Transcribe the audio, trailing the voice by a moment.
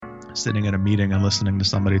sitting at a meeting and listening to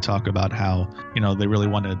somebody talk about how, they really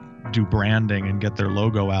want to do branding and get their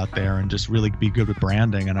logo out there and just really be good with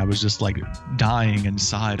branding. And I was just like dying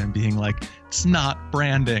inside and being like, it's not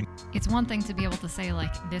branding. It's one thing to be able to say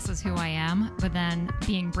like, this is who I am, but then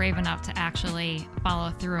being brave enough to actually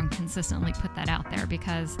follow through and consistently put that out there,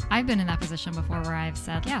 because I've been in that position before where I've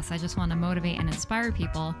said, yes, I just want to motivate and inspire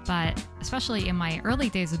people. But especially in my early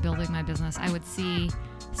days of building my business, I would see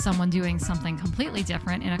someone doing something completely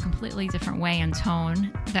different in a completely different way and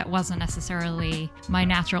tone that wasn't necessarily my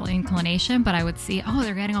natural inclination, but I would see, oh,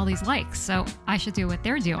 they're getting all these likes, so I should do what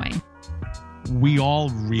they're doing. We all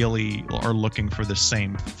really are looking for the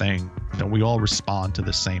same thing, and we all respond to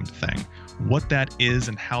the same thing. What that is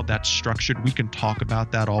and how that's structured, we can talk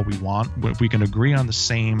about that all we want, but if we can agree on the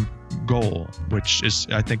same goal, which is,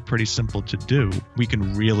 I think, pretty simple to do, we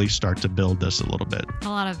can really start to build this a little bit. A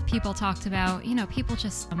lot of people talked about, people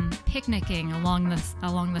just picnicking along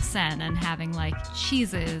the Seine and having like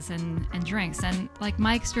cheeses and drinks. And like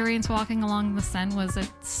my experience walking along the Seine was it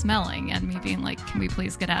smelling and me being like, can we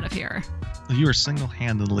please get out of here? You are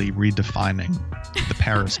single-handedly redefining the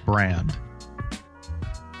Paris brand.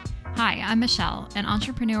 Hi, I'm Michelle, an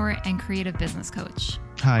entrepreneur and creative business coach.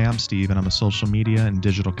 Hi, I'm Steve, and I'm a social media and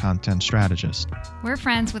digital content strategist. We're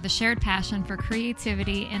friends with a shared passion for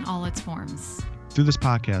creativity in all its forms. Through this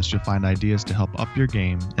podcast, you'll find ideas to help up your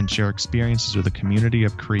game and share experiences with a community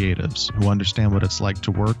of creatives who understand what it's like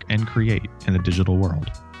to work and create in a digital world.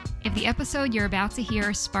 If the episode you're about to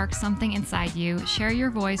hear sparks something inside you, share your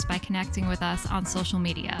voice by connecting with us on social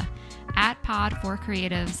media at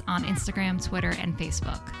Pod4Creatives on Instagram, Twitter, and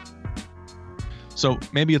Facebook. So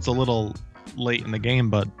maybe it's a little late in the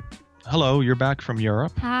game, but hello, you're back from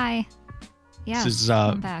Europe. Hi. Yes, this is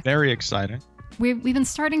I'm back. Very exciting. We've been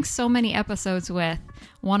starting so many episodes with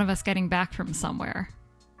one of us getting back from somewhere.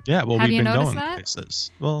 Yeah, well, Have we've you been noticed going that?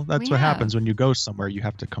 places. Well, that's We what have. happens when you go somewhere. You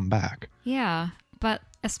have to come back. Yeah, but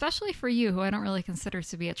especially for you, who I don't really consider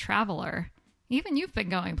to be a traveler, even you've been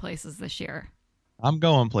going places this year. I'm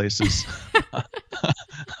going places.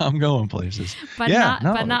 I'm going places. But yeah,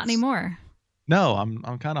 not anymore. No,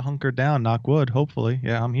 I'm kind of hunkered down, knock wood, hopefully.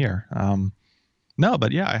 Yeah, I'm here. No,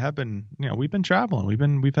 but yeah, I have been, we've been traveling.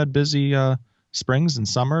 We've had busy springs and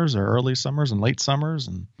summers, or early summers and late summers.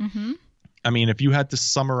 And I mean, if you had to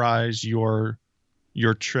summarize your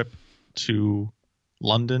trip to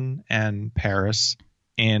London and Paris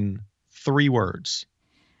in 3 words.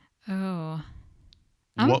 Oh,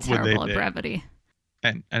 I'm what would terrible they at be? brevity.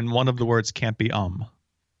 And one of the words can't be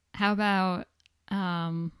How about,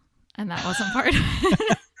 and that wasn't part of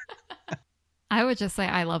it. I would just say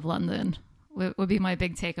I love London would be my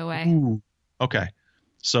big takeaway. Ooh. Okay.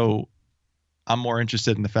 So I'm more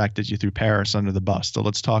interested in the fact that you threw Paris under the bus. So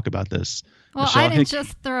let's talk about this. Well, Michelle I didn't Hick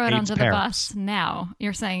just throw it hates under the Paris. bus now.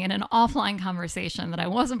 You're saying in an offline conversation that I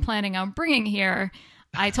wasn't planning on bringing here,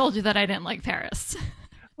 I told you that I didn't like Paris.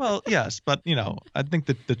 Well, yes, but I think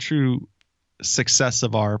that the true success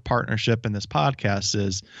of our partnership in this podcast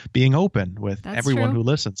is being open with That's everyone true. who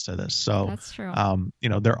listens to this. So That's true.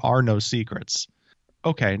 there are no secrets.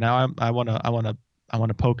 Okay, now I want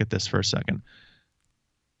to poke at this for a second.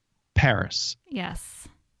 Paris, Yes.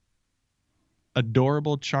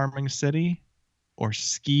 adorable, charming city, or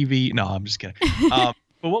skeevy? No, I'm just kidding. But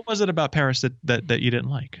what was it about Paris that you didn't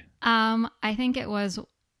like? I think it was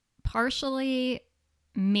partially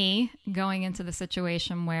me going into the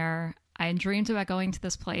situation where I dreamed about going to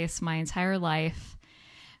this place my entire life,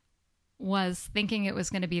 was thinking it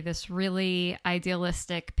was going to be this really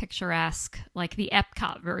idealistic, picturesque, like the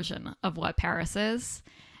Epcot version of what Paris is.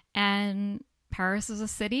 And Paris is a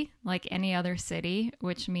city like any other city,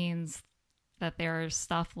 which means that there's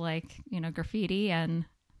stuff like, graffiti and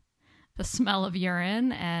the smell of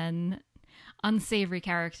urine and unsavory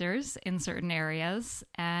characters in certain areas.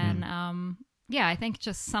 And I think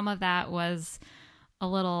just some of that was a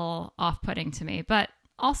little off-putting to me, but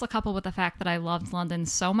also coupled with the fact that I loved London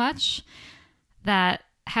so much that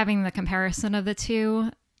having the comparison of the two,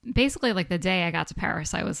 basically like the day I got to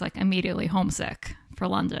Paris, I was like immediately homesick for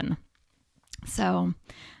London. So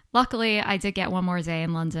luckily I did get one more day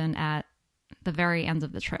in London at the very end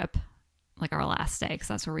of the trip, like our last day, because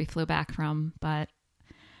that's where we flew back from. But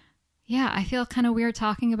yeah, I feel kind of weird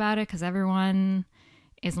talking about it because everyone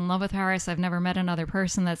is in love with Paris. I've never met another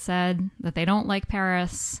person that said that they don't like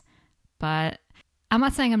Paris, but I'm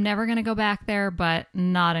not saying I'm never going to go back there, but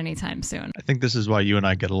not anytime soon. I think this is why you and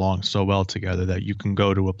I get along so well together, that you can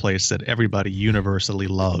go to a place that everybody universally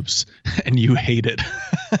loves and you hate it.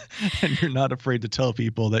 And you're not afraid to tell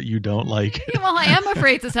people that you don't like it. Well, I am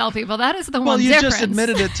afraid to tell people. That is the Well, one you difference. just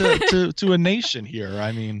admitted it to a nation here.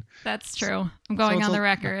 I mean, That's true. I'm going on the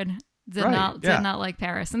record. Did not like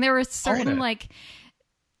Paris. And there were certain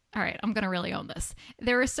all right, I'm going to really own this.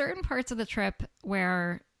 There were certain parts of the trip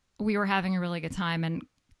where we were having a really good time and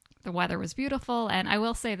the weather was beautiful. And I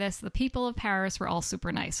will say this, the people of Paris were all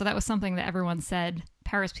super nice. So that was something that everyone said,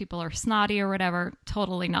 Paris people are snotty or whatever.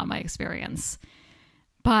 Totally not my experience.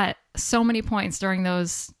 But so many points during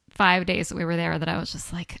those 5 days that we were there that I was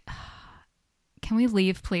just like, can we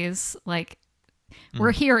leave, please? Like,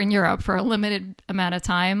 we're here in Europe for a limited amount of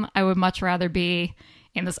time. I would much rather be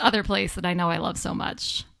in this other place that I know I love so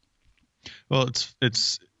much. Well,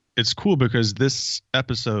 it's cool because this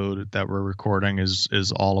episode that we're recording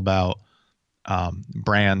is all about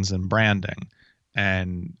brands and branding,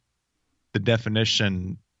 and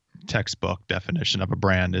the textbook definition of a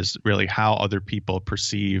brand is really how other people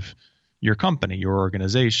perceive your company, your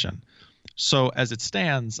organization. So as it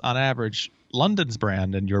stands, on average, London's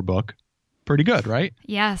brand in your book, pretty good, right?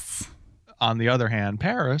 Yes. On the other hand,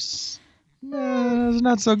 Paris is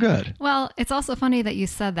not so good. Well, it's also funny that you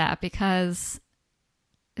said that because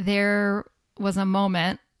there was a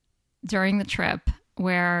moment during the trip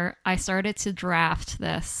where I started to draft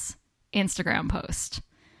this Instagram post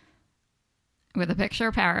with a picture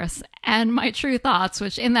of Paris and my true thoughts,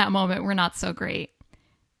 which in that moment were not so great.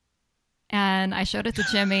 And I showed it to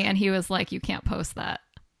Jimmy and he was like, you can't post that.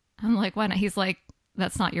 I'm like, why not? He's like,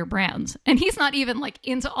 that's not your brand. And he's not even like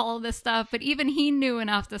into all of this stuff, but even he knew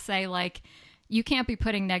enough to say like, you can't be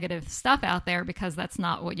putting negative stuff out there because that's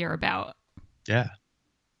not what you're about. Yeah.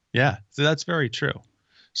 Yeah. So that's very true.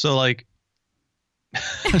 So like,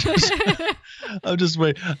 I just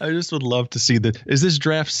would love to see is this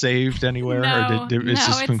draft saved anywhere? No, or it's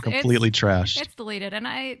just been completely trashed? It's deleted. And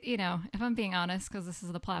if I'm being honest, because this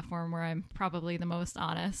is the platform where I'm probably the most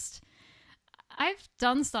honest, I've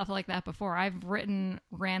done stuff like that before. I've written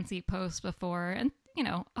ranty posts before, and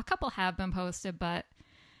a couple have been posted, but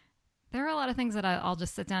there are a lot of things that I'll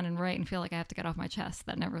just sit down and write and feel like I have to get off my chest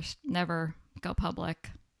that never go public.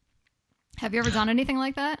 Have you ever done anything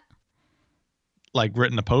like that? Like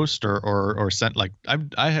written a post or sent, like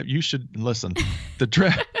I have, you should listen. The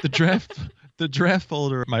draft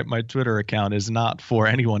folder, my Twitter account is not for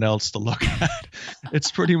anyone else to look at.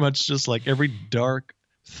 It's pretty much just like every dark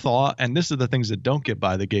thought. And this is the things that don't get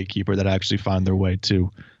by the gatekeeper that actually find their way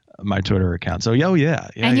to my Twitter account. So yeah.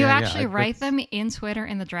 And you actually write them in Twitter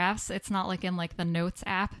in the drafts. It's not like in like the notes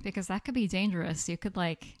app, because that could be dangerous. You could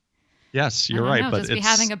yes, you're right. But just be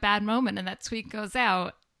having a bad moment and that tweet goes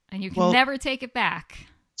out. And you can never take it back.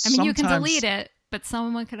 I mean, you can delete it, but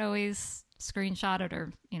someone could always screenshot it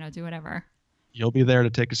or, do whatever. You'll be there to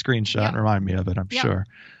take a screenshot and remind me of it, I'm sure.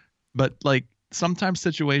 But like sometimes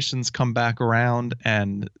situations come back around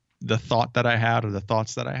and the thought that I had or the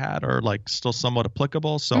thoughts that I had are like still somewhat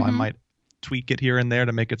applicable. So I might tweak it here and there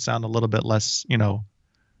to make it sound a little bit less,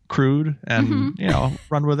 crude and,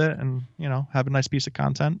 run with it and, have a nice piece of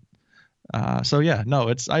content. So yeah,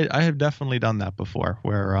 no, I have definitely done that before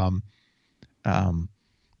where,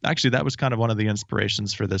 actually that was kind of one of the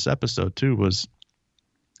inspirations for this episode too, was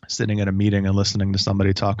sitting at a meeting and listening to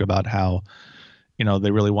somebody talk about how,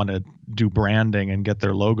 they really want to do branding and get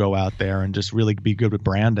their logo out there and just really be good with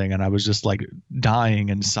branding. And I was just like dying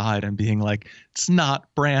inside and being like, it's not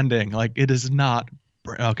branding. Like it is not.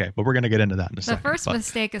 Okay. But we're going to get into that in a second. The first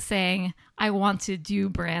mistake is saying, I want to do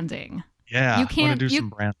branding. Yeah, you can't do some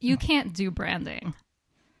brand. You can't do branding.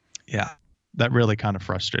 Yeah, that really kind of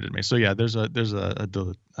frustrated me. So yeah, there's a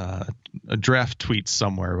draft tweet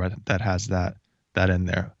somewhere that has that in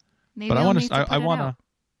there. Maybe but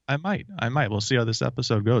I might. We'll see how this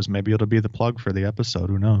episode goes. Maybe it'll be the plug for the episode.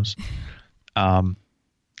 Who knows?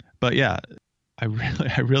 But yeah, I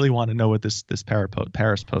really want to know what this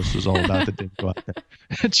Paris post was all about that didn't go out there.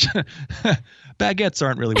 Baguettes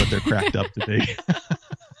aren't really what they're cracked up to be.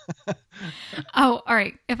 Oh, all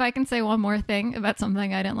right. If I can say one more thing about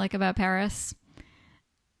something I didn't like about Paris.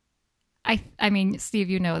 I mean, Steve,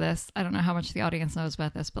 you know this. I don't know how much the audience knows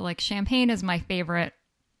about this, but like champagne is my favorite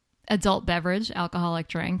adult beverage, alcoholic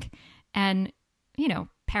drink. And,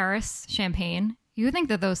 Paris, champagne, you would think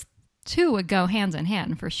that those two would go hand in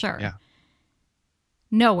hand for sure. Yeah.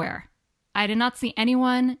 Nowhere. I did not see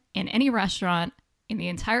anyone in any restaurant in the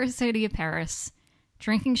entire city of Paris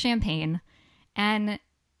drinking champagne. And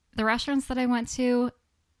the restaurants that I went to,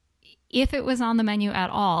 if it was on the menu at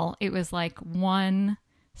all, it was like one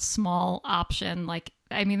small option. Like,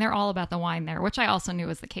 I mean, they're all about the wine there, which I also knew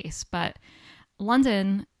was the case. But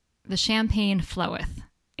London, the champagne floweth.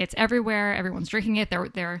 It's everywhere. Everyone's drinking it.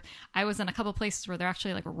 I was in a couple places where they're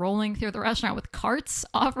actually like rolling through the restaurant with carts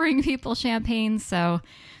offering people champagne. So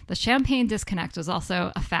the champagne disconnect was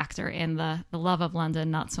also a factor in the love of London,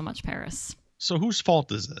 not so much Paris. So whose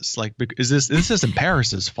fault is this? Like, is this isn't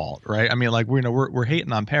Paris's fault, right? I mean, like we're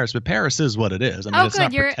hating on Paris, but Paris is what it is. I mean, it's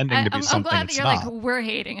not pretending to be something I'm glad that it's you're not. like, we're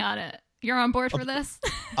hating on it. You're on board for this?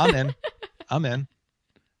 I'm in.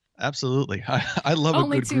 Absolutely. I love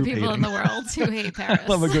Only a good two group people hating. in the world who hate Paris.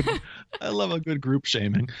 I love a good group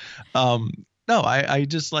shaming. No, I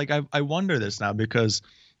just like I wonder this now because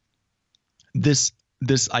this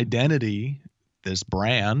identity, this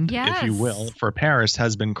brand, if you will, for Paris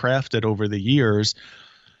has been crafted over the years.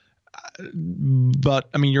 But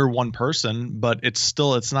I mean, you're one person, but it's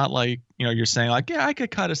not like, you're saying like, yeah, I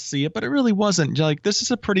could kind of see it, but it really wasn't. You're like, this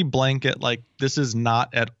is a pretty blanket, like this is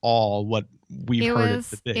not at all what we've heard it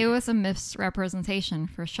to be. It was a misrepresentation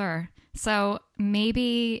for sure. So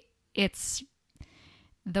maybe it's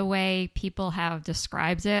the way people have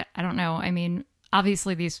described it. I don't know. I mean,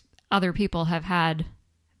 obviously these other people have had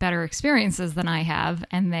better experiences than I have,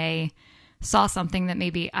 and they saw something that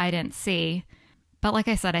maybe I didn't see. But like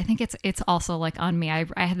I said, I think it's also like on me. I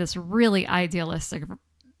had this really idealistic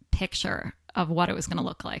picture of what it was going to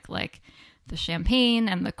look like the champagne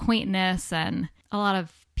and the quaintness. And a lot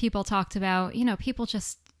of people talked about, people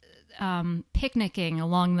just picnicking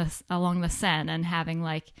along the Seine and having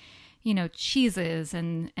like, cheeses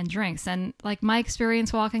and drinks. And like my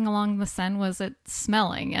experience walking along the Seine was it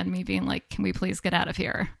smelling and me being like, can we please get out of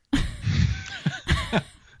here?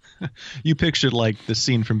 You pictured like the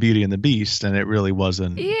scene from Beauty and the Beast, and it really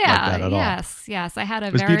wasn't like that at all. Yes. I had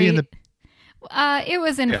It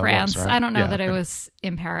was in France. Right? I don't know that it was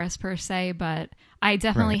in Paris per se, but I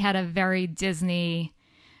definitely had a very Disney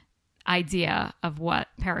idea of what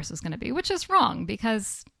Paris was going to be, which is wrong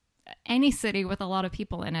because any city with a lot of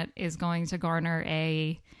people in it is going to garner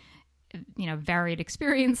varied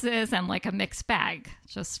experiences and like a mixed bag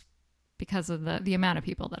just because of the amount of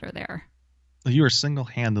people that are there. You are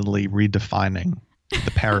single-handedly redefining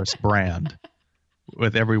the Paris brand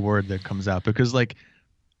with every word that comes out, because like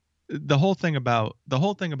the whole thing about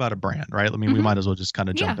a brand, right? I mean, we might as well just kind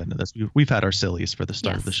of jump into this. We've had our sillies for the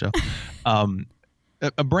start of the show.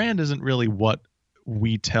 A brand isn't really what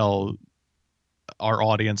we tell our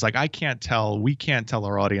audience. Like we can't tell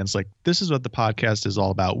our audience like this is what the podcast is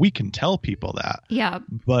all about. We can tell people that. Yeah.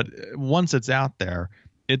 But once it's out there,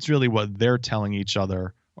 it's really what they're telling each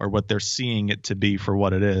other or what they're seeing it to be for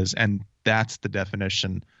what it is. And that's the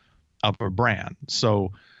definition of a brand.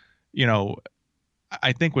 So,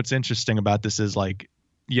 I think what's interesting about this is like,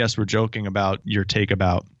 yes, we're joking about your take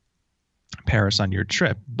about Paris on your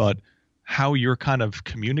trip, but how you're kind of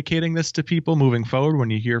communicating this to people moving forward when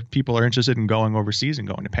you hear people are interested in going overseas and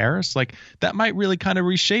going to Paris, like that might really kind of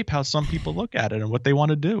reshape how some people look at it and what they want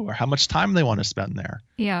to do or how much time they want to spend there.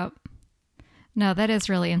 Yeah. No, that is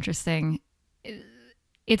really interesting.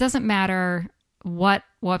 It doesn't matter what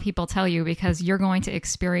people tell you because you're going to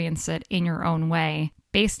experience it in your own way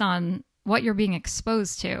based on what you're being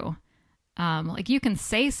exposed to. Like you can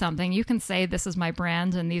say something, you can say this is my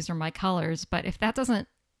brand and these are my colors, but if that doesn't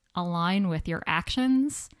align with your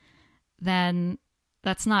actions, then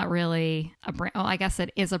that's not really a brand. Well, I guess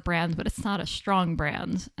it is a brand, but it's not a strong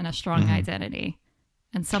brand and a strong identity,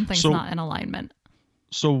 and something's not in alignment.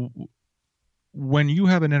 So when you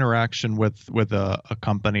have an interaction with a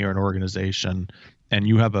company or an organization and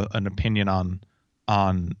you have an opinion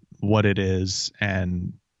on what it is,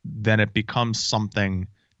 and then it becomes something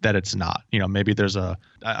that it's not, maybe there's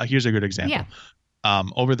here's a good example. Yeah.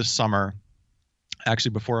 Over the summer,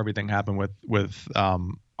 actually before everything happened with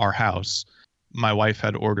our house, my wife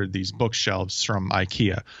had ordered these bookshelves from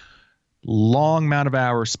IKEA. Long amount of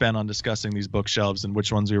hours spent on discussing these bookshelves and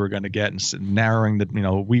which ones we were going to get and narrowing the,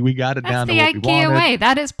 we got it down to what we wanted. That's the IKEA way.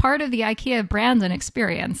 That is part of the IKEA brand and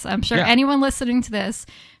experience. I'm sure anyone listening to this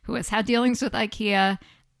who has had dealings with IKEA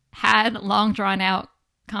had long drawn out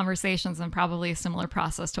conversations and probably a similar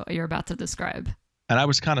process to what you're about to describe. And I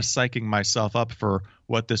was kind of psyching myself up for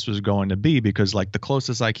what this was going to be because like the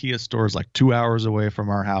closest IKEA store is like 2 hours away from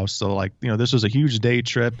our house. So like, this was a huge day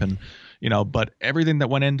trip and, but everything that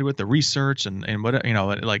went into it, the research and what,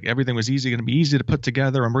 like everything was going to be easy to put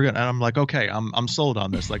together. And and I'm like, okay, I'm sold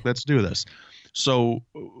on this. Like, let's do this. So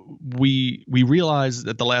we realized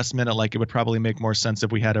at the last minute, like it would probably make more sense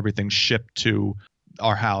if we had everything shipped to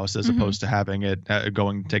our house as opposed to having it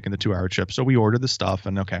taking the 2 hour trip. So we ordered the stuff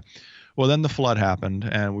and okay. Well, then the flood happened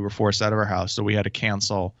and we were forced out of our house. So we had to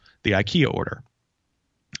cancel the IKEA order.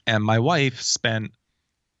 And my wife spent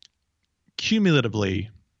cumulatively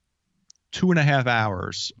 2.5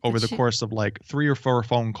 hours over the course of like 3 or 4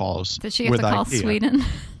 phone calls. Did she have with to call IKEA. Sweden?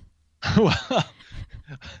 Well,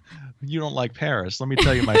 you don't like Paris. Let me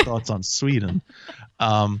tell you my thoughts on Sweden.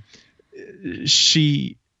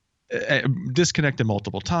 She disconnected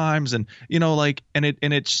multiple times, and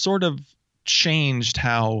it sort of changed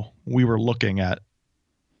how we were looking at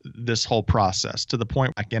this whole process, to the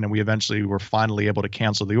point again, and we eventually were finally able to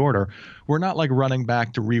cancel the order. We're not like running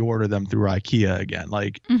back to reorder them through IKEA again.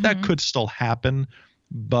 Like that could still happen,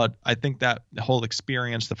 but I think that whole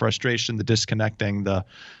experience, the frustration, the disconnecting,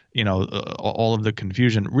 all of the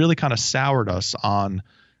confusion really kind of soured us on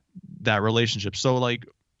that relationship. So like,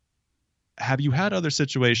 have you had other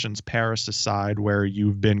situations, Paris aside, where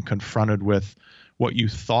you've been confronted with what you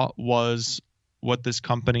thought was what this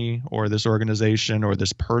company or this organization or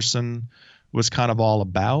this person was kind of all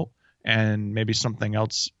about, and maybe something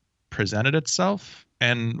else presented itself?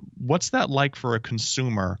 And what's that like for a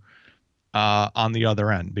consumer on the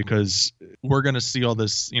other end? Because we're going to see all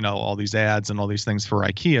this, all these ads and all these things for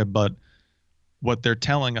IKEA, but what they're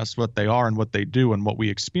telling us, what they are and what they do and what we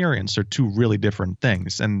experience are two really different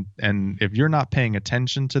things. And if you're not paying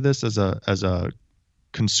attention to this as a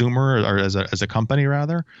consumer, or as a company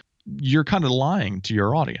rather, you're kind of lying to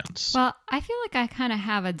your audience. Well, I feel like I kind of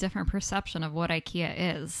have a different perception of what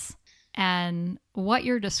IKEA is. And what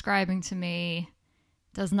you're describing to me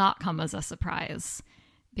does not come as a surprise.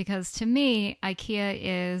 Because to me, IKEA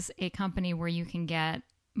is a company where you can get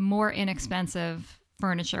more inexpensive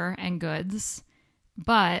furniture and goods,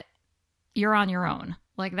 but you're on your own.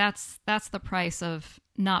 Like that's the price of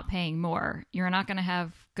not paying more. You're not going to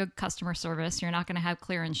have good customer service. You're not going to have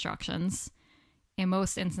clear instructions. In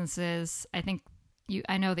most instances,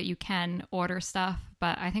 I know that you can order stuff,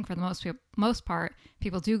 but I think for the most part,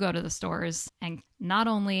 people do go to the stores and not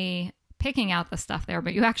only picking out the stuff there,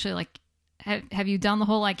 but you actually like, have you done the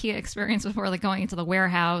whole IKEA experience before, like going into the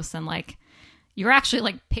warehouse and like, you're actually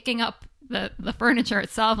like picking up the furniture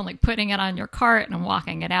itself and like putting it on your cart and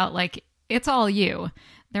walking it out. Like it's all you.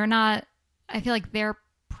 I feel like their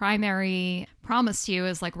primary promise to you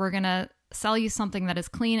is like, we're going to sell you something that is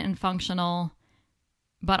clean and functional,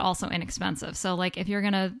 but also inexpensive. So like if you're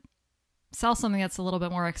going to sell something that's a little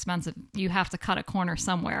bit more expensive, you have to cut a corner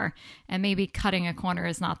somewhere. And maybe cutting a corner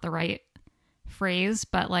is not the right phrase,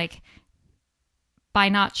 but like by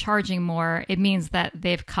not charging more, it means that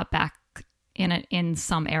they've cut back in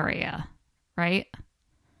some area, right?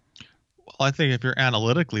 Well, I think if you're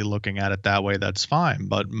analytically looking at it that way, that's fine.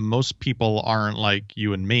 But most people aren't like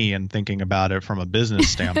you and me and thinking about it from a business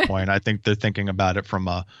standpoint. I think they're thinking about it from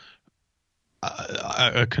a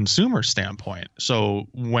consumer standpoint. So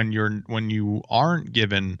when you aren't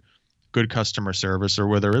given good customer service, or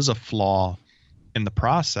where there is a flaw in the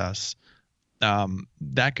process,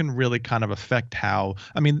 that can really kind of affect how,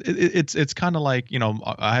 I mean, it's kind of like,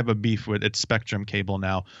 I have a beef with, it's Spectrum Cable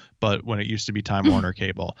now, but when it used to be Time Warner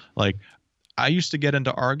Cable, like I used to get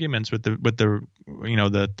into arguments with the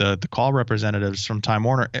call representatives from Time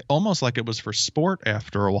Warner, almost like it was for sport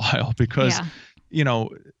after a while, because,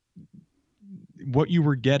 what you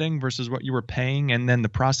were getting versus what you were paying, and then the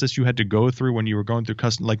process you had to go through when you were going through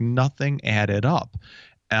custom, like nothing added up.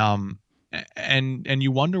 And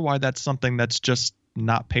you wonder why that's something that's just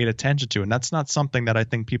not paid attention to. And that's not something that I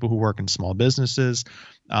think people who work in small businesses,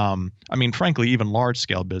 I mean, frankly, even large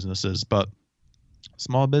scale businesses, but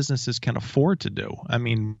small businesses can afford to do. I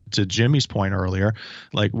mean, to Jimmy's point earlier,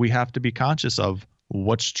 like we have to be conscious of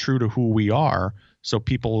what's true to who we are, so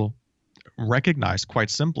people recognize quite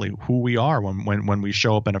simply who we are when we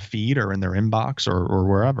show up in a feed or in their inbox or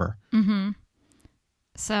wherever. Mm-hmm.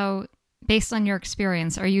 So based on your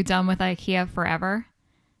experience, are you done with IKEA forever?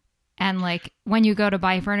 And like when you go to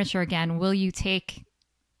buy furniture again, will you take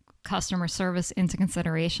customer service into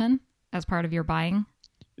consideration as part of your buying?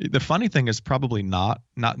 The funny thing is probably not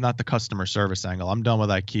the customer service angle. I'm done with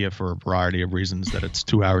IKEA for a variety of reasons, that it's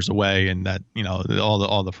 2 hours away and that,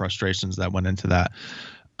 all the frustrations that went into that.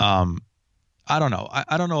 I don't know.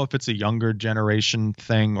 I don't know if it's a younger generation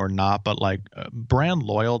thing or not, but like brand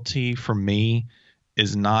loyalty for me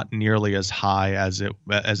is not nearly as high as it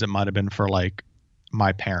might have been for like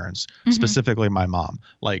my parents, specifically my mom.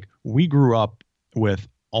 Like we grew up with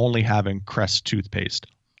only having Crest toothpaste.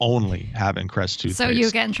 So you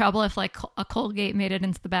get in trouble if like a Colgate made it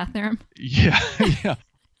into the bathroom? Yeah. Yeah.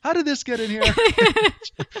 How did this get in here?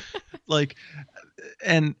 Like,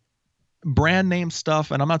 and brand name stuff,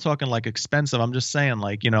 and I'm not talking like expensive. I'm just saying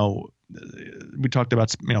like, we talked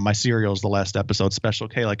about, my cereals the last episode, Special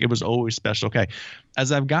K. Like, it was always Special K.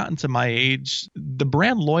 As I've gotten to my age, the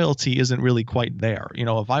brand loyalty isn't really quite there.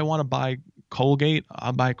 If I want to buy Colgate,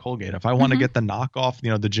 I'll buy Colgate. If I want to get the knockoff,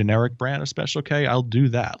 the generic brand of Special K, I'll do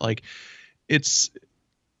that. Like, it's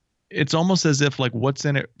almost as if, like, what's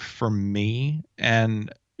in it for me?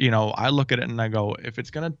 And I look at it and I go, if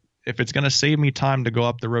it's gonna save me time to go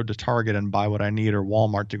up the road to Target and buy what I need, or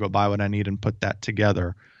Walmart to go buy what I need and put that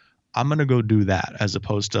together, I'm gonna go do that, as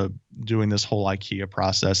opposed to doing this whole IKEA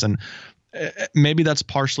process. And maybe that's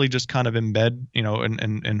partially just kind of in bed,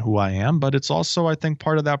 in who I am, but it's also, I think,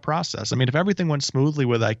 part of that process. I mean, if everything went smoothly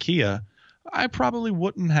with IKEA, I probably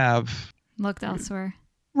wouldn't have looked elsewhere.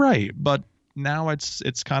 Right. But now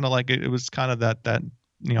it's kind of like, it was kind of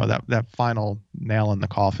that final nail in the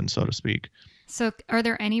coffin, so to speak. So are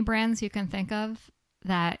there any brands you can think of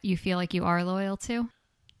that you feel like you are loyal to?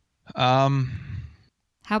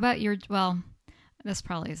 How about this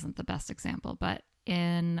probably isn't the best example, but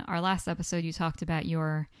in our last episode, you talked about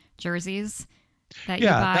your jerseys that you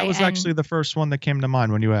buy. Yeah, that was actually the first one that came to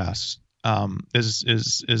mind when you asked. Is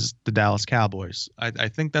the Dallas Cowboys. I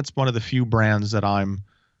think that's one of the few brands that I'm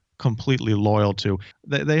completely loyal to.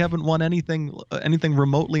 They haven't won anything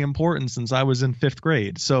remotely important since I was in 5th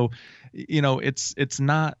grade. So, it's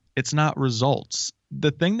not results.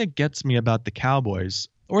 The thing that gets me about the Cowboys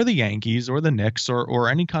or the Yankees or the Knicks or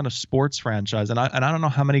any kind of sports franchise, and I don't know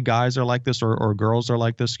how many guys are like this or girls are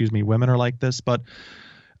like this, women are like this, but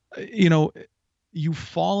you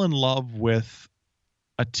fall in love with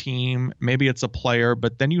a team, maybe it's a player,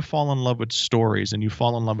 but then you fall in love with stories, and you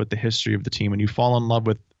fall in love with the history of the team, and you fall in love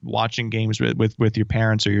with watching games with your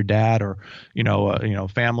parents or your dad or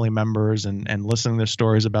family members, and listening to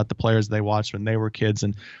stories about the players they watched when they were kids.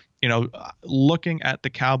 And looking at the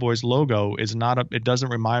Cowboys logo it doesn't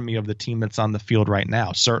remind me of the team that's on the field right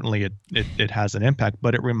now. Certainly it has an impact,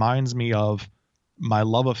 but it reminds me of my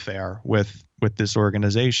love affair with this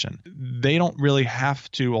organization. They don't really have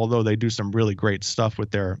to, although they do some really great stuff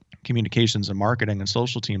with their communications and marketing and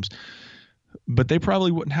social teams, but they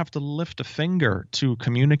probably wouldn't have to lift a finger to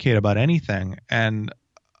communicate about anything. And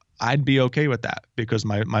I'd be okay with that, because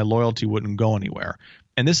my loyalty wouldn't go anywhere.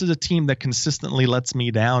 And this is a team that consistently lets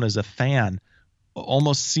me down as a fan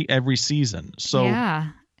almost every season. So yeah,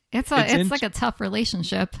 it's like a tough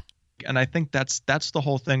relationship. And I think that's the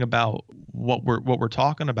whole thing about what we're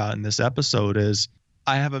talking about in this episode is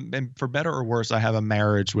and for better or worse, I have a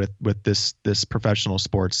marriage with this professional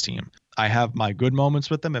sports team. I have my good moments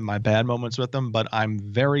with them and my bad moments with them, but I'm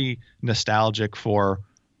very nostalgic for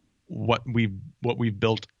what we've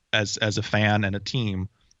built as a fan and a team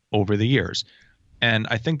over the years. And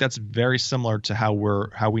I think that's very similar to how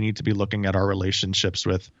we need to be looking at our relationships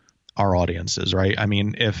with our audiences, right? I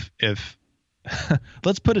mean, if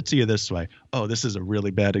let's put it to you this way. Oh, this is a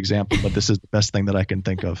really bad example, but this is the best thing that I can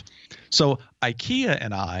think of. So IKEA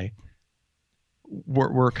and I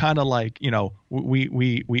were kind of like,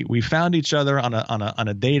 we found each other on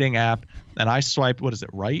a dating app, and I swiped, what is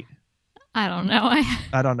it, right? I don't know.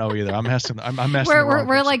 I don't know either. I'm asking.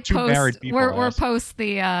 We're like post. We're post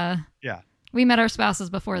the. Yeah. We met our spouses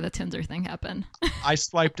before the Tinder thing happened. I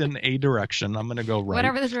swiped in a direction. I'm going to go right.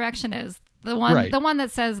 Whatever the direction is. The one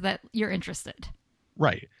that says that you're interested.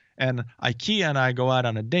 Right. And IKEA and I go out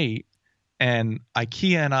on a date, and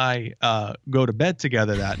IKEA and I go to bed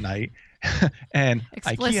together that night. And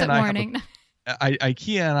explicit warning.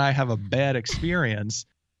 IKEA and I have a bad experience.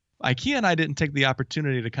 IKEA and I didn't take the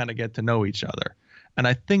opportunity to kind of get to know each other. And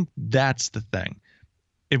I think that's the thing.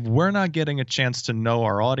 If we're not getting a chance to know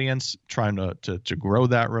our audience, trying to grow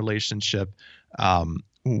that relationship,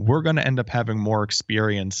 we're going to end up having more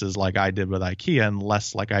experiences like I did with IKEA and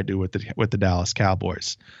less like I do with the Dallas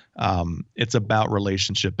Cowboys. It's about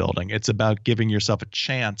relationship building. It's about giving yourself a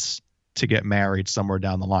chance to get married somewhere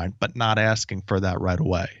down the line, but not asking for that right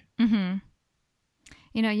away. Mm-hmm.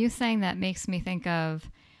 You saying that makes me think of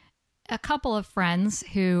a couple of friends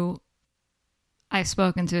who I've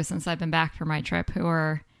spoken to since I've been back from my trip who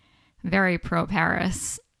are very pro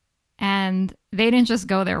Paris, and they didn't just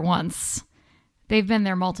go there once. They've been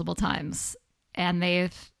there multiple times, and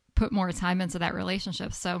they've put more time into that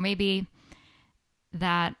relationship. So maybe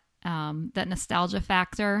that nostalgia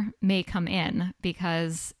factor may come in,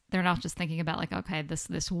 because they're not just thinking about like, okay,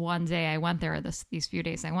 this one day I went there, or these few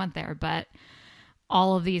days I went there, but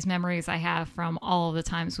all of these memories I have from all of the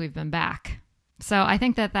times we've been back. So I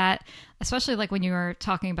think that especially like when you were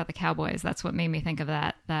talking about the Cowboys, that's what made me think of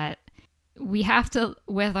that we have to,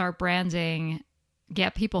 with our branding,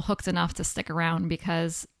 get people hooked enough to stick around,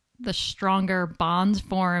 because the stronger bond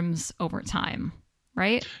forms over time,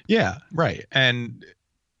 right? Yeah, right. And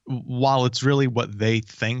while it's really what they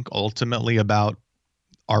think ultimately about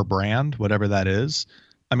our brand, whatever that is,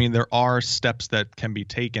 I mean, there are steps that can be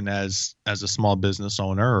taken as a small business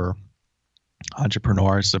owner or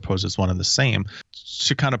entrepreneur, I suppose it's one and the same,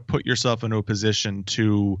 to kind of put yourself into a position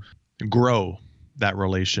to grow that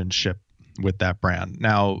relationship with that brand.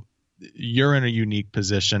 Now, you're in a unique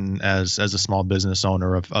position as a small business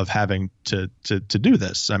owner of having to do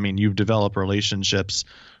this. I mean, you've developed relationships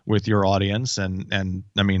with your audience, and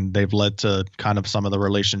I mean, they've led to kind of some of the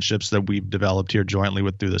relationships that we've developed here jointly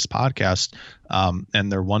with through this podcast.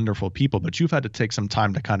 And they're wonderful people, but you've had to take some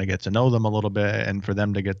time to kind of get to know them a little bit and for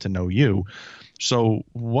them to get to know you. So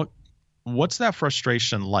what's that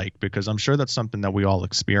frustration like? Because I'm sure that's something that we all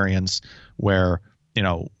experience where, you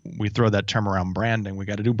know, we throw that term around branding. We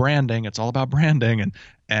got to do branding. It's all about branding.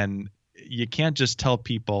 And you can't just tell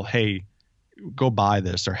people, hey, go buy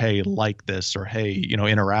this, or hey, like this, or hey, you know,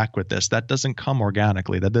 interact with this. That doesn't come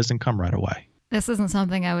organically. That doesn't come right away. This isn't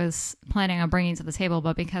something I was planning on bringing to the table,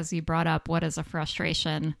 but because you brought up what is a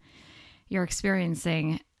frustration you're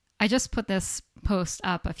experiencing, I just put this post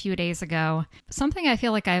up a few days ago. Something I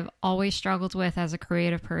feel like I've always struggled with as a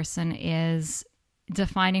creative person is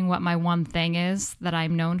defining what my one thing is that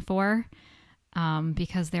I'm known for,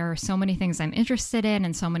 because there are so many things I'm interested in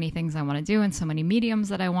and so many things I want to do and so many mediums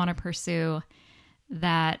that I want to pursue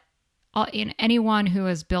that anyone who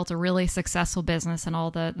has built a really successful business, and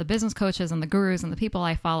all the business coaches and the gurus and the people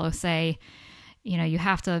I follow say, you know, you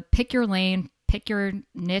have to pick your lane, pick your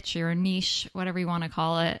niche, your niche, whatever you want to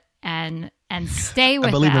call it, and stay with that.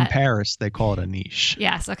 I believe in Paris, they call it a niche.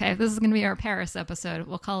 Yes. Okay. This is going to be our Paris episode.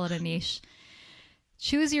 We'll call it a niche.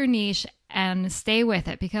 Choose your niche and stay with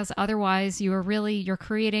it, because otherwise you're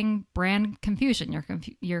creating brand confusion.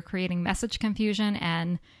 You're creating message confusion.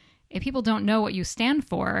 And if people don't know what you stand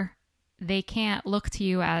for, they can't look to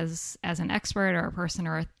you as an expert or a person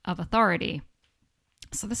of authority.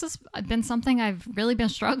 So this has been something I've really been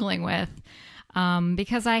struggling with,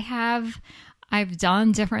 because I've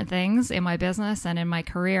done different things in my business and in my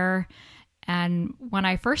career. And when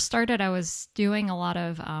I first started, I was doing a lot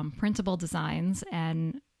of printable designs,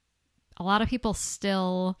 and a lot of people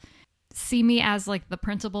still see me as like the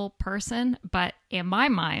printable person, but in my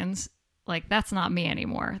mind, like, that's not me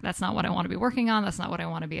anymore. That's not what I want to be working on. That's not what I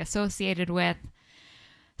want to be associated with.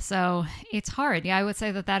 So it's hard. Yeah, I would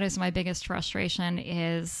say that is my biggest frustration,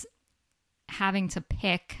 is having to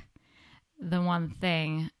pick the one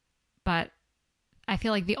thing. But I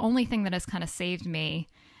feel like the only thing that has kind of saved me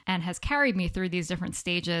and has carried me through these different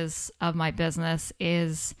stages of my business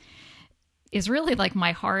is really like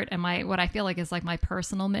my heart and what I feel like is like my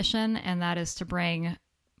personal mission. And that is to bring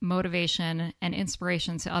motivation and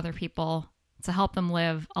inspiration to other people, to help them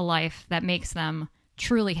live a life that makes them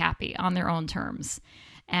truly happy on their own terms.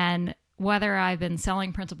 And whether I've been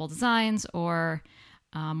selling printable designs or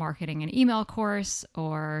marketing an email course,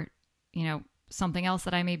 or, you know, something else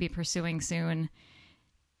that I may be pursuing soon,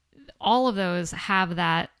 all of those have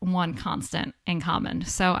that one constant in common.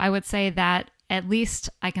 So I would say that at least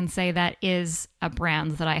I can say that is a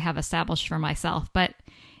brand that I have established for myself. But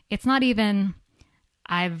it's not even,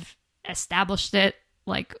 I've established it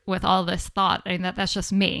like with all this thought. I mean, that's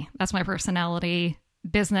just me. That's my personality,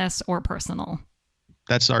 business or personal.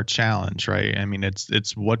 That's our challenge, right? I mean, it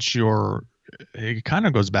kind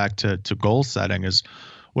of goes back to goal setting. Is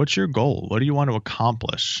what's your goal? What do you want to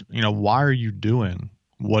accomplish? You know, why are you doing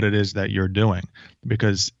what it is that you're doing?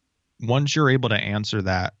 Because once you're able to answer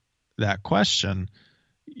that question,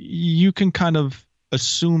 you can kind of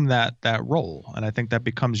assume that role. And I think that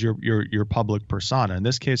becomes your public persona. In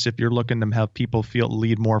this case, if you're looking to have people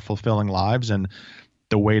lead more fulfilling lives, and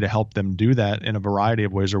the way to help them do that in a variety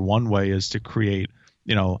of ways, or one way is to create,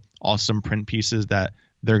 you know, awesome print pieces that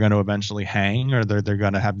they're going to eventually hang, or they're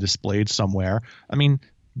going to have displayed somewhere. I mean,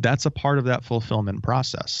 that's a part of that fulfillment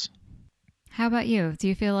process. How about you? Do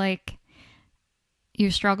you feel like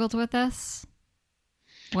you struggled with this?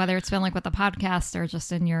 Whether it's been like with the podcast or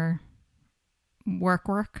just in your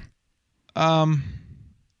work?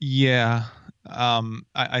 Yeah.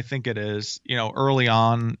 I think it is. You know, early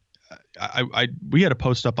on, we had a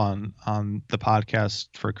post up on the podcast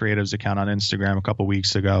for Creatives account on Instagram a couple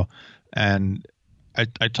weeks ago, and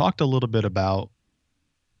I talked a little bit about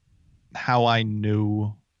how I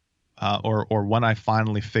knew, or when I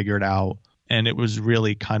finally figured out, and it was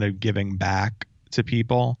really kind of giving back to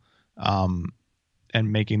people,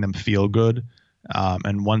 and making them feel good.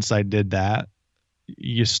 And once I did that,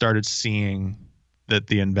 you started seeing that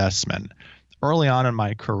the investment early on in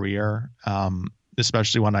my career,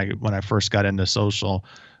 especially when I first got into social,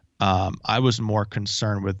 I was more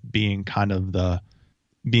concerned with being kind of the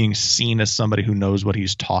being seen as somebody who knows what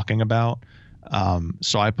he's talking about.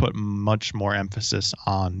 So I put much more emphasis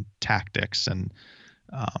on tactics and,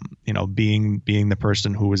 being the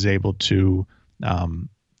person who was able to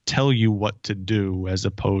tell you what to do as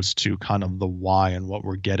opposed to kind of the why and what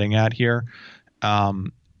we're getting at here.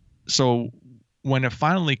 So when it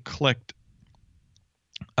finally clicked,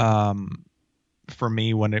 for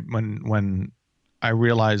me, when I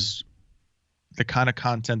realized the kind of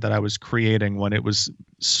content that I was creating, when it was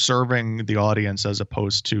serving the audience as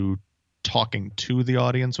opposed to talking to the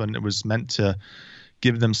audience, when it was meant to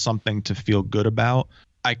give them something to feel good about,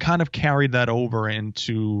 I kind of carried that over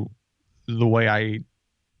into the way I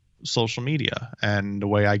social media and the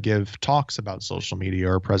way I give talks about social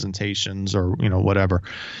media or presentations or, whatever.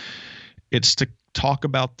 It's to talk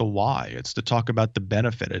about the why. It's to talk about the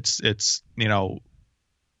benefit. It's the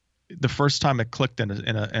first time it clicked in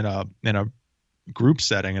a group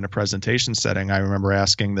setting, in a presentation setting, I remember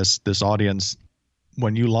asking this audience,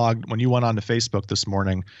 when you went on to Facebook this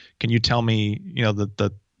morning, can you tell me,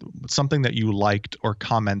 the something that you liked or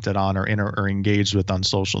commented on or engaged with on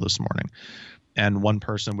social this morning? And one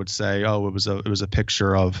person would say, oh, it was a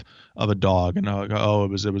picture of a dog, and oh, it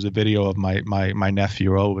was a video of my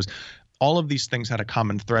nephew. Oh, it was. All of these things had a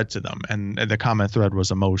common thread to them, and the common thread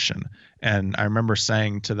was emotion. And I remember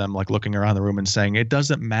saying to them, like looking around the room and saying, it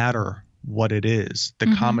doesn't matter what it is.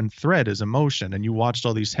 The common thread is emotion. And you watched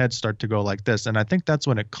all these heads start to go like this. And I think that's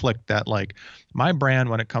when it clicked that, like, my brand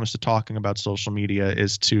when it comes to talking about social media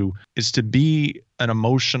is to be an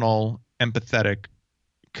emotional, empathetic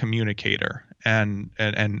communicator and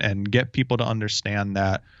get people to understand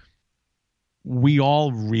that we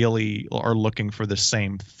all really are looking for the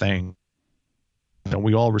same thing. And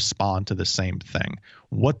we all respond to the same thing.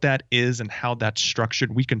 What that is and how that's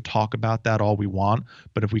structured, we can talk about that all we want.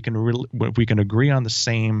 But if we can agree on the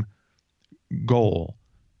same goal,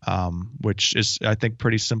 which is, I think,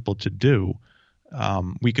 pretty simple to do,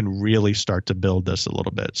 we can really start to build this a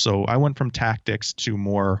little bit. So I went from tactics to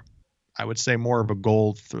more, I would say, more of a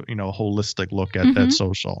goal, holistic look at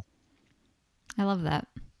social. I love that.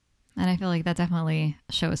 And I feel like that definitely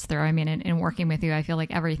shows through. I mean, in working with you, I feel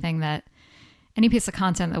like any piece of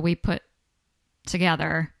content that we put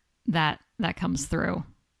together, that comes through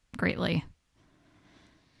greatly.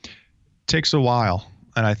 Takes a while.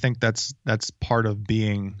 And I think that's part of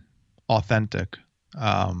being authentic.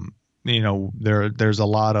 There's a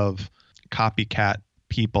lot of copycat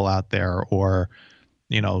people out there, or,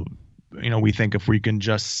 we think if we can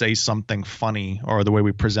just say something funny or the way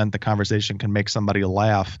we present the conversation can make somebody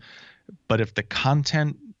laugh. But if the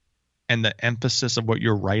content and the emphasis of what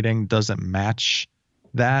you're writing doesn't match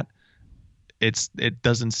that, it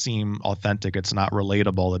doesn't seem authentic. It's not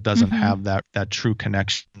relatable. It doesn't have that true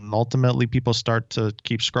connection. And ultimately, people start to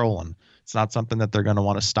keep scrolling. It's not something that they're going to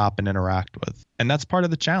want to stop and interact with. And that's part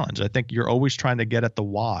of the challenge. I think you're always trying to get at the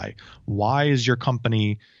why. Why is your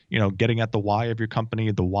company, getting at the why of your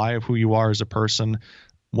company, the why of who you are as a person.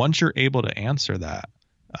 Once you're able to answer that,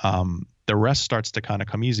 the rest starts to kind of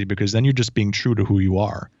come easy, because then you're just being true to who you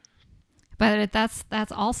are. But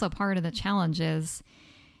that's also part of the challenge. Is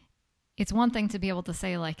it's one thing to be able to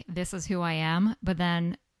say, like, this is who I am, but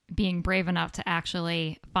then being brave enough to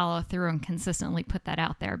actually follow through and consistently put that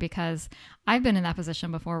out there. Because I've been in that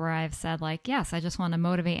position before where I've said, like, yes, I just want to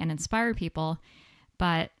motivate and inspire people.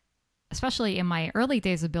 But especially in my early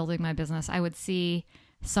days of building my business, I would see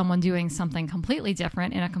someone doing something completely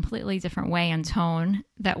different in a completely different way and tone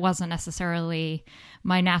that wasn't necessarily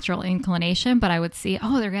my natural inclination, but I would see,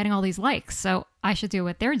 oh, they're getting all these likes, so I should do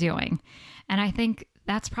what they're doing. And I think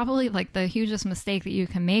that's probably like the hugest mistake that you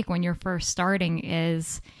can make when you're first starting,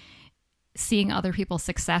 is seeing other people's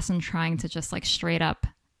success and trying to just like straight up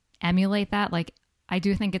emulate that. Like, I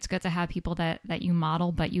do think it's good to have people that you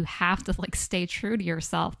model, but you have to like stay true to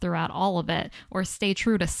yourself throughout all of it, or stay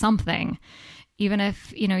true to something. Even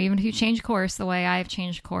if you change course the way I've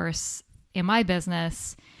changed course in my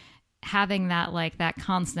business, having that like that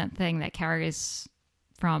constant thing that carries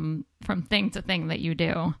from thing to thing that you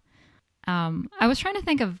do. I was trying to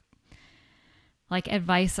think of like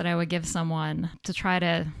advice that I would give someone to try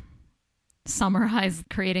to summarize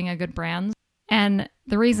creating a good brand. And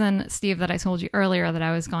the reason, Steve, that I told you earlier that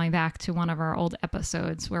I was going back to one of our old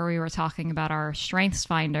episodes where we were talking about our Strengths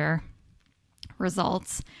Finder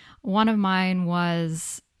results, one of mine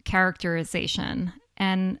was characterization.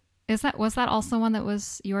 And was that also one that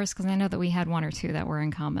was yours? Because I know that we had one or two that were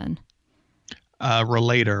in common.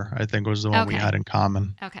 Relator, I think, was the one we had in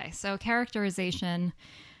common. Okay, so characterization,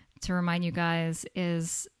 to remind you guys,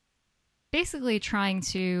 is basically trying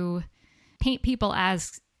to paint people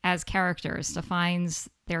as characters, defines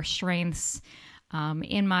their strengths,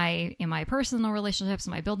 In my personal relationships,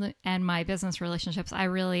 my building and my business relationships, I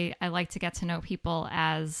like to get to know people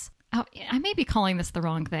as, I may be calling this the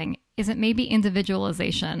wrong thing. Is it maybe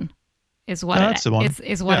individualization? Is what That's the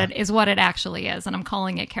one. Is what it actually is, and I'm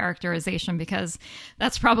calling it characterization because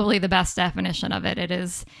that's probably the best definition of it. It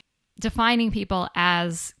is defining people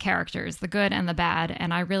as characters, the good and the bad,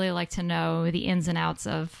 and I really like to know the ins and outs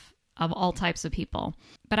of all types of people.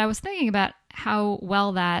 But I was thinking about how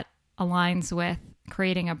well that aligns with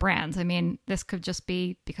creating a brand. I mean, this could just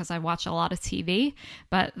be because I watch a lot of TV,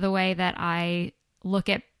 but the way that I look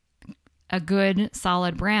at a good,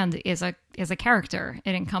 solid brand is a character.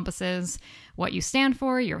 It encompasses what you stand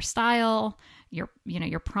for, your style,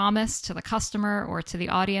 your promise to the customer or to the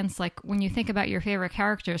audience. Like when you think about your favorite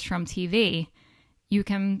characters from TV, you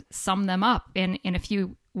can sum them up in a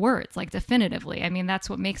few words, like definitively. I mean, that's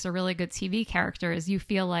what makes a really good TV character is you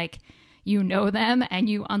feel like you know them and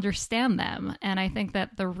you understand them. And I think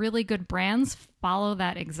that the really good brands follow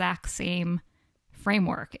that exact same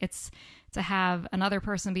framework. It's to have another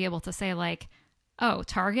person be able to say like, oh,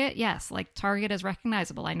 Target, yes, like Target is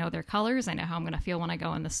recognizable. I know their colors. I know how I'm going to feel when I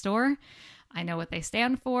go in the store. I know what they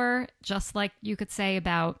stand for, just like you could say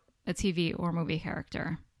about a TV or movie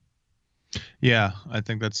character. Yeah, I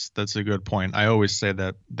think that's a good point. I always say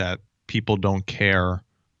that people don't care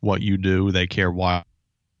what you do, they care why.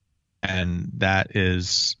 And that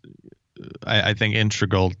is, I think,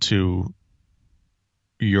 integral to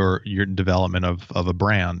your development of a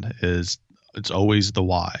brand. Is it's always the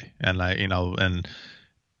why. And and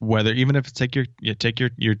whether, even if it's take your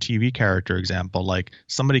TV character example, like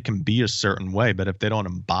somebody can be a certain way, but if they don't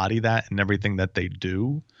embody that in everything that they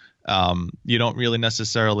do, you don't really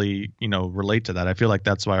necessarily relate to that. I feel like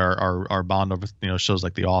that's why our bond over shows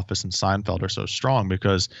like The Office and Seinfeld are so strong,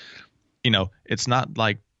 because it's not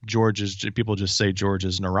like people just say George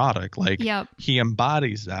is neurotic. Like, yep. He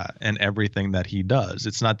embodies that in everything that he does.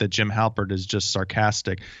 It's not that Jim Halpert is just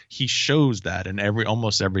sarcastic. He shows that in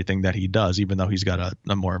almost everything that he does, even though he's got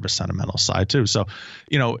a more of a sentimental side too. So,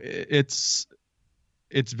 it's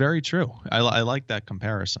very true. I like that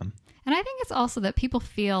comparison. And I think it's also that people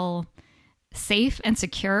feel safe and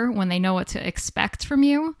secure when they know what to expect from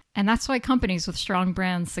you. And that's why companies with strong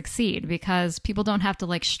brands succeed, because people don't have to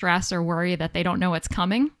like stress or worry that they don't know what's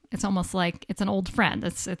coming. It's almost like it's an old friend.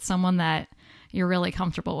 It's someone that you're really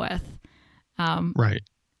comfortable with. Right.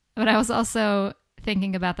 But I was also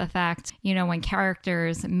thinking about the fact, when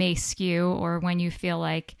characters may skew, or when you feel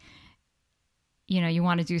like, you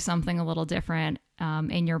want to do something a little different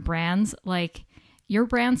in your brands, like your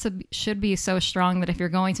brand should be so strong that if you're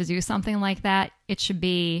going to do something like that, it should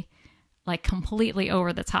be like completely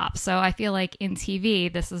over the top. So I feel like in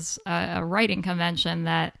TV, this is a writing convention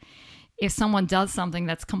that if someone does something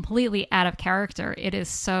that's completely out of character, it is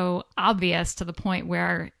so obvious to the point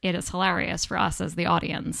where it is hilarious for us as the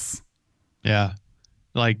audience. Yeah.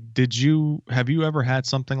 Like, have you ever had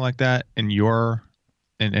something like that in your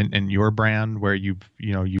brand where you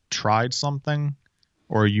tried something,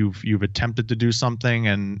 or you've attempted to do something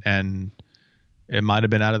and it might have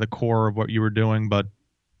been out of the core of what you were doing, but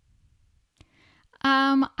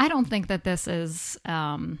I don't think that this is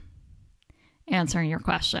answering your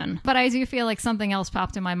question, but I do feel like something else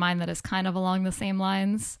popped in my mind that is kind of along the same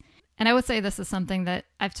lines. And I would say this is something that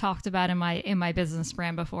I've talked about in my business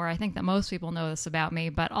brand before. I think that most people know this about me,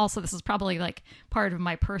 but also this is probably like part of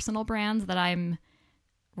my personal brand, that I'm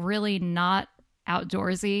really not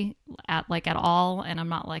outdoorsy at all, and I'm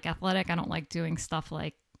not like athletic. I don't like doing stuff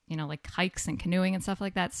like like hikes and canoeing and stuff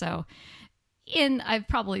like that. So I've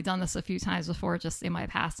probably done this a few times before just in my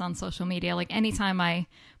past on social media. Like anytime I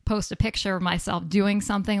post a picture of myself doing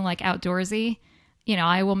something like outdoorsy,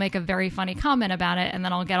 I will make a very funny comment about it, and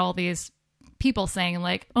then I'll get all these people saying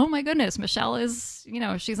like, oh my goodness, Michelle is,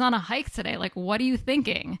 she's on a hike today. Like, what are you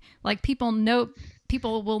thinking? Like people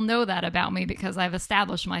will know that about me because I've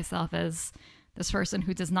established myself as this person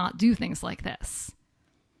who does not do things like this.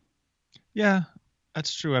 Yeah,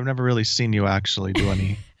 that's true. I've never really seen you actually do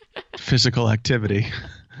any physical activity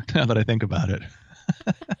now that I think about it.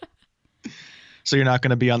 So you're not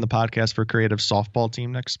going to be on the podcast for Creative Softball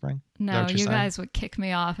Team next spring? No, you guys would kick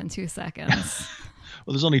me off in 2 seconds.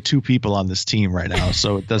 Well, there's only 2 people on this team right now,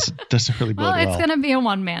 so it doesn't really bode well. Well, it's going to be a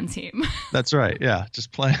one-man team. That's right. Yeah,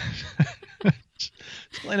 just playing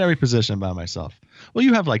every position by myself. Well,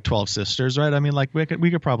 you have like 12 sisters, right? I mean, like we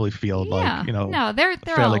could probably field no, they're a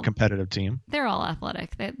fairly all competitive team. They're all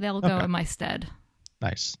athletic. They'll go in my stead.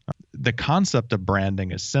 Nice. The concept of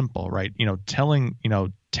branding is simple, right?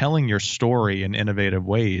 Telling your story in innovative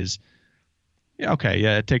ways Yeah, okay,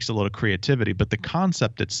 yeah, it takes a little creativity, but the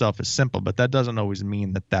concept itself is simple, but that doesn't always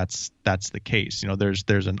mean that that's the case.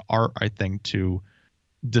 There's an art, I think, to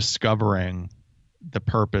discovering the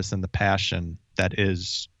purpose and the passion that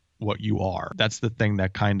is what you are. That's the thing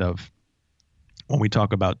that kind of, when we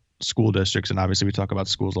talk about school districts, and obviously we talk about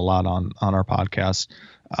schools a lot on our podcast,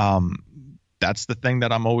 that's the thing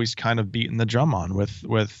that I'm always kind of beating the drum on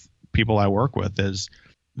with people I work with, is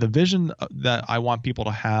the vision that I want people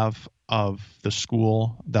to have of the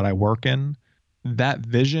school that I work in. That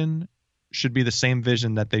vision should be the same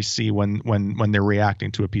vision that they see when they're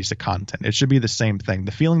reacting to a piece of content. It should be the same thing.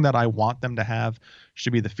 The feeling that I want them to have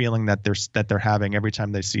should be the feeling that they're having every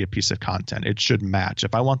time they see a piece of content. It should match.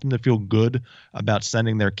 If I want them to feel good about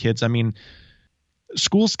sending their kids, I mean,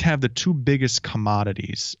 schools have the two biggest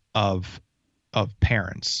commodities of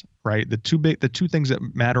parents, right? The two things that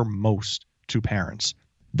matter most to parents: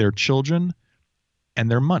 their children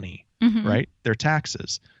and their money, right? Their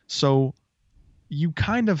taxes. So you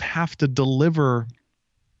kind of have to deliver.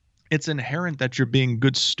 It's inherent that you're being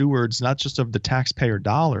good stewards, not just of the taxpayer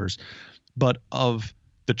dollars, but of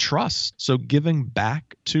the trust. So giving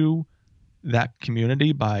back to that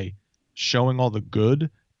community by showing all the good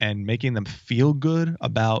and making them feel good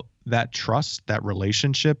about that trust, that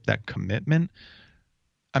relationship, that commitment.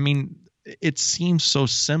 I mean, it seems so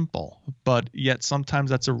simple, but yet sometimes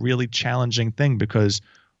that's a really challenging thing, because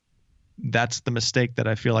that's the mistake that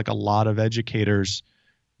I feel like a lot of educators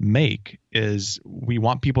make, is we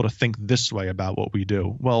want people to think this way about what we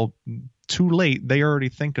do. Well, too late. They already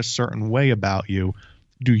think a certain way about you.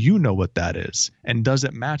 Do you know what that is? And does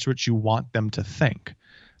it match what you want them to think?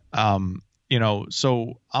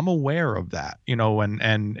 So I'm aware of that,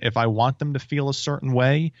 and if I want them to feel a certain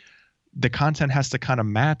way, the content has to kind of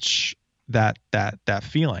match that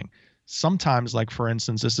feeling. Sometimes, like for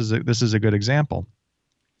instance, this is a good example.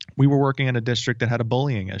 We were working in a district that had a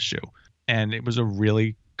bullying issue, and it was a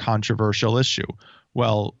really controversial issue.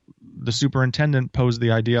 Well, the superintendent posed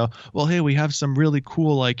the idea, well, hey, we have some really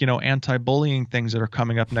cool, anti-bullying things that are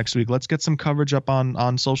coming up next week. Let's get some coverage up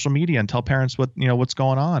on social media and tell parents what's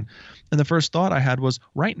going on. And the first thought I had was,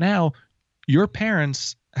 right now, your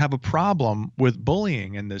parents have a problem with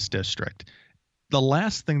bullying in this district. The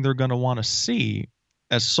last thing they're going to want to see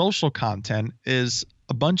as social content is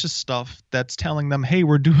a bunch of stuff that's telling them, hey,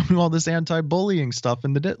 we're doing all this anti-bullying stuff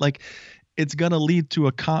in the it's going to lead to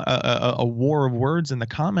a war of words in the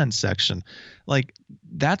comments section. Like,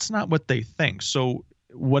 that's not what they think. So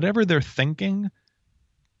whatever they're thinking,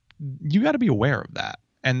 you got to be aware of that.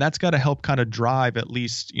 And that's got to help kind of drive at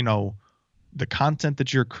least, the content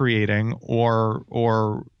that you're creating,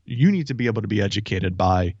 or you need to be able to be educated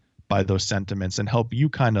by those sentiments and help you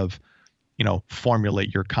kind of,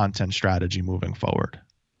 formulate your content strategy moving forward.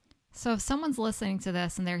 So if someone's listening to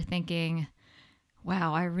this and they're thinking,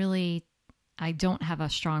 wow, I don't have a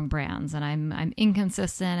strong brand, and I'm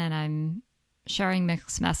inconsistent, and I'm sharing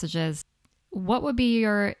mixed messages, what would be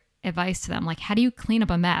your advice to them? Like, how do you clean up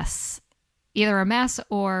a mess? Either a mess,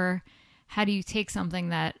 or how do you take something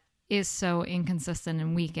that is so inconsistent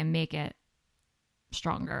and weak and make it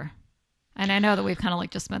stronger? And I know that we've kind of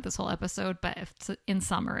just spent this whole episode, but in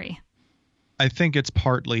summary. I think it's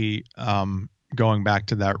partly going back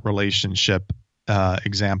to that relationship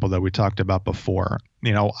example that we talked about before.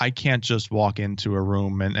 I can't just walk into a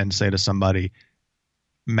room and say to somebody,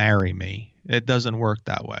 marry me. It doesn't work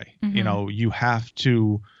that way. Mm-hmm. You have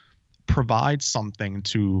to provide something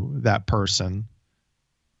to that person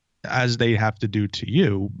as they have to do to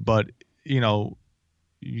you, but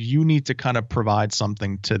you need to kind of provide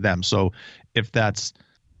something to them. So if that's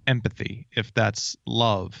empathy, if that's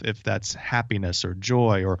love, if that's happiness or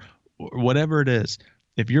joy or whatever it is,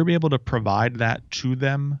 if you're able to provide that to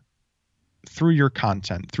them through your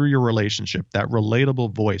content, through your relationship, that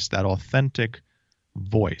relatable voice, that authentic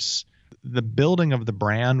voice, the building of the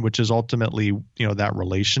brand, which is ultimately, that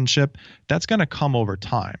relationship, that's going to come over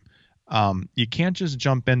time. You can't just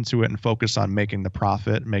jump into it and focus on making the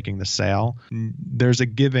profit, making the sale. There's a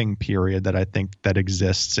giving period that I think that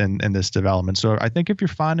exists in this development. So I think if you're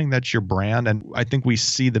finding that's your brand, and I think we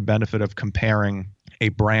see the benefit of comparing a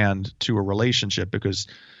brand to a relationship, because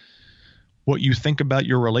what you think about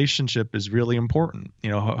your relationship is really important.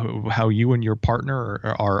 How you and your partner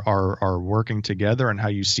are working together, and how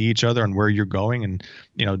you see each other, and where you're going, and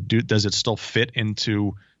does it still fit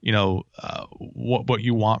into what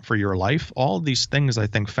you want for your life? All of these things I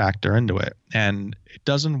think factor into it, and it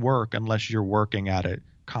doesn't work unless you're working at it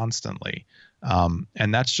constantly.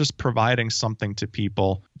 And that's just providing something to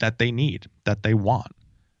people that they need, that they want.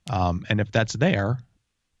 And if that's there,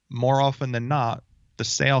 more often than not, the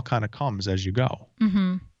sale kind of comes as you go.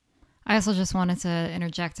 Mm-hmm. I also just wanted to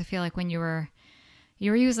interject. I feel like when you were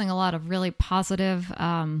using a lot of really positive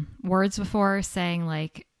words before, saying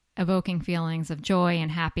like evoking feelings of joy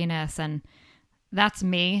and happiness, and that's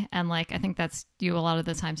me, and like I think that's you a lot of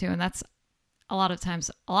the time too, and that's a lot of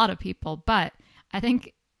times a lot of people. But I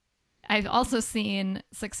think I've also seen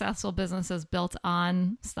successful businesses built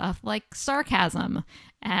on stuff like sarcasm,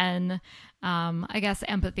 and I guess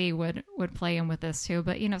empathy would play in with this too.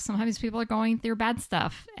 But you know, sometimes people are going through bad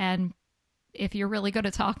stuff, and if you're really good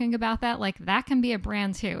at talking about that, like that can be a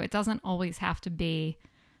brand too. It doesn't always have to be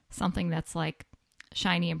something that's like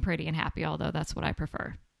shiny and pretty and happy, although that's what I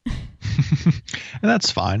prefer. And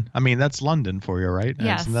that's fine. I mean, that's London for you, right?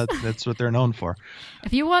 Yes. And that's what they're known for.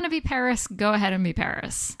 If you want to be Paris, go ahead and be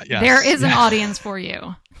Paris. Yes. There is an audience for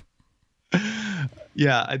you.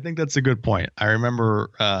 Yeah, I think that's a good point. I remember,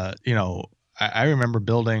 I remember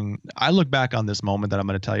building. I look back on this moment that I'm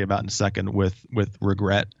going to tell you about in a second with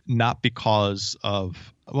regret, not because of.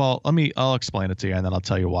 Well, I'll explain it to you, and then I'll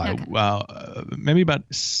tell you why. Okay. Maybe about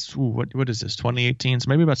what is this? 2018. So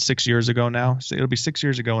maybe about 6 years ago now. So it'll be 6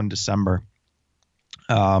 years ago in December.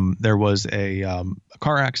 There was a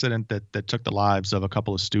car accident that took the lives of a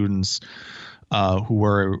couple of students who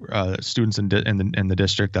were students in the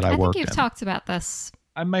district that I worked in. I think you've talked about this.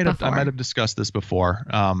 I might have discussed this before.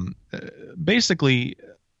 Basically,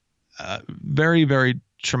 very, very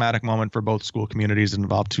traumatic moment for both school communities. It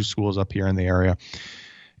involved two schools up here in the area.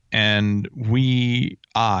 And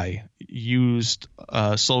I used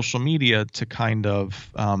social media to kind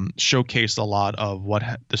of showcase a lot of what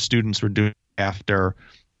the students were doing after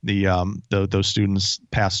those students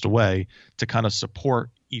passed away, to kind of support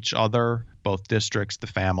each other, both districts, the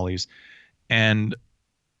families. And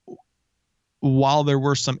while there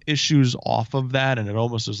were some issues off of that, and it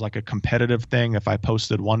almost was like a competitive thing, if I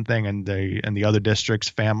posted one thing and the other district's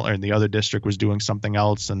family, or the other district was doing something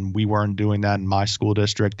else and we weren't doing that in my school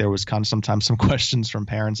district, there was kind of sometimes some questions from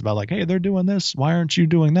parents about like, hey, they're doing this, why aren't you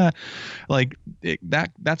doing that? Like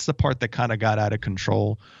that's the part that kind of got out of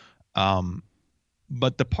control.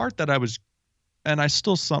 But the part that I was, and I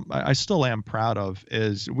still am proud of,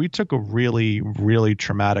 is we took a really, really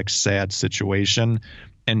traumatic, sad situation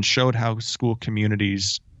and showed how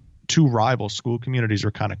two rival school communities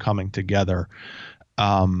are kind of coming together,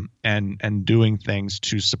 and doing things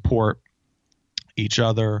to support each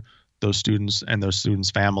other, those students and those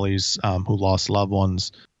students' families who lost loved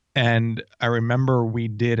ones. And I remember we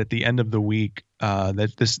did at the end of the week,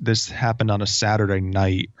 that this happened on a Saturday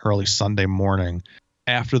night, early Sunday morning,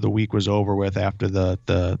 after the week was over with, after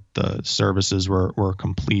the services were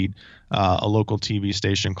complete. A local TV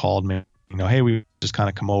station called me, hey, we just kind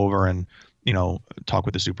of come over and, talk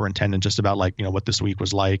with the superintendent just about like, what this week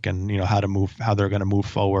was like, and, how they're going to move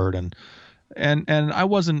forward. And I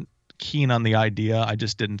wasn't keen on the idea. I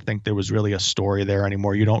just didn't think there was really a story there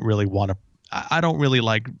anymore. You don't really want to, I don't really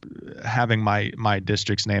like having my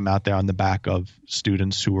district's name out there on the back of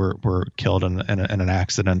students who were killed in an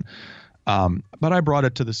accident. But I brought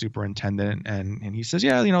it to the superintendent, and he says,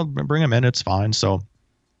 yeah, bring him in. It's fine. So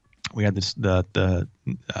we had the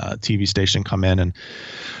TV station come in, and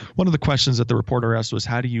one of the questions that the reporter asked was,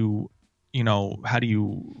 how do you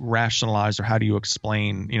rationalize, or how do you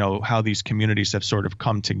explain, how these communities have sort of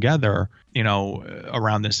come together,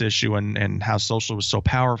 around this issue, and how social was so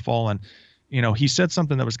powerful. And, he said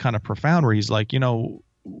something that was kind of profound, where he's like,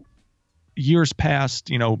 years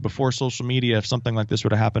past, before social media, if something like this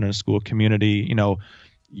would have happened in a school community,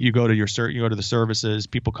 you go to the services,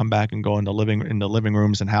 people come back and go into the living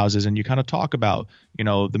rooms and houses, and you kind of talk about,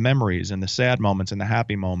 the memories and the sad moments and the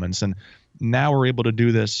happy moments. And now we're able to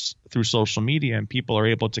do this through social media, and people are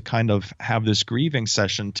able to kind of have this grieving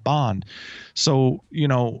session to bond. So,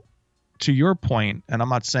 to your point, and I'm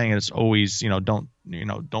not saying it's always, don't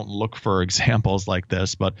look for examples like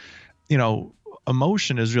this, but,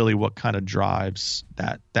 emotion is really what kind of drives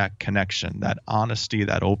that connection, that honesty,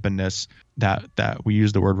 that openness, that we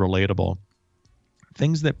use the word relatable,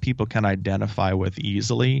 things that people can identify with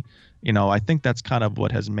easily. I think that's kind of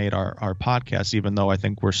what has made our podcast, even though I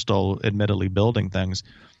think we're still admittedly building things.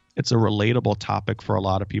 It's a relatable topic for a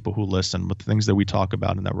lot of people who listen, with things that we talk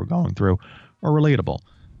about and that we're going through are relatable.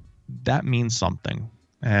 That means something.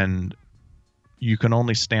 And you can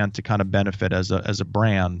only stand to kind of benefit as a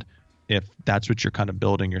brand if that's what you're kind of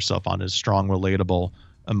building yourself on, is strong, relatable,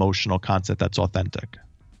 emotional content that's authentic.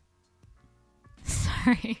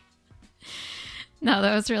 Sorry. No,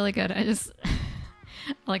 that was really good. I just,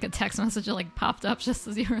 like, a text message like popped up just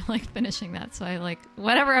as you were like finishing that. So I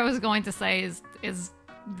whatever I was going to say is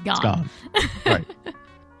gone. It's gone. Right.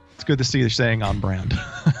 It's good to see you're staying on brand.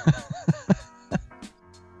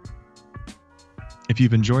 If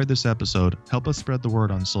you've enjoyed this episode, help us spread the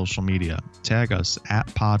word on social media. Tag us at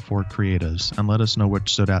Pod4Creatives and let us know what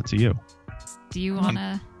stood out to you. Do you want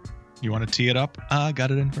to... You want to tee it up? I got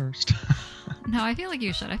it in first. No, I feel like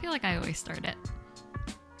you should. I feel like I always start it.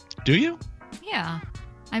 Do you? Yeah.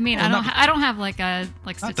 I mean, Well, I don't have like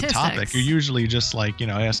statistics. Not the topic. You're usually just like,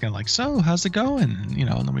 asking like, so how's it going? And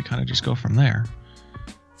then we kind of just go from there.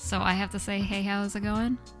 So I have to say, hey, how's it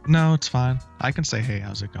going? No, it's fine. I can say, hey,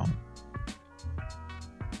 how's it going?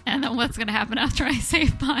 And then what's going to happen after I say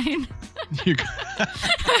fine? You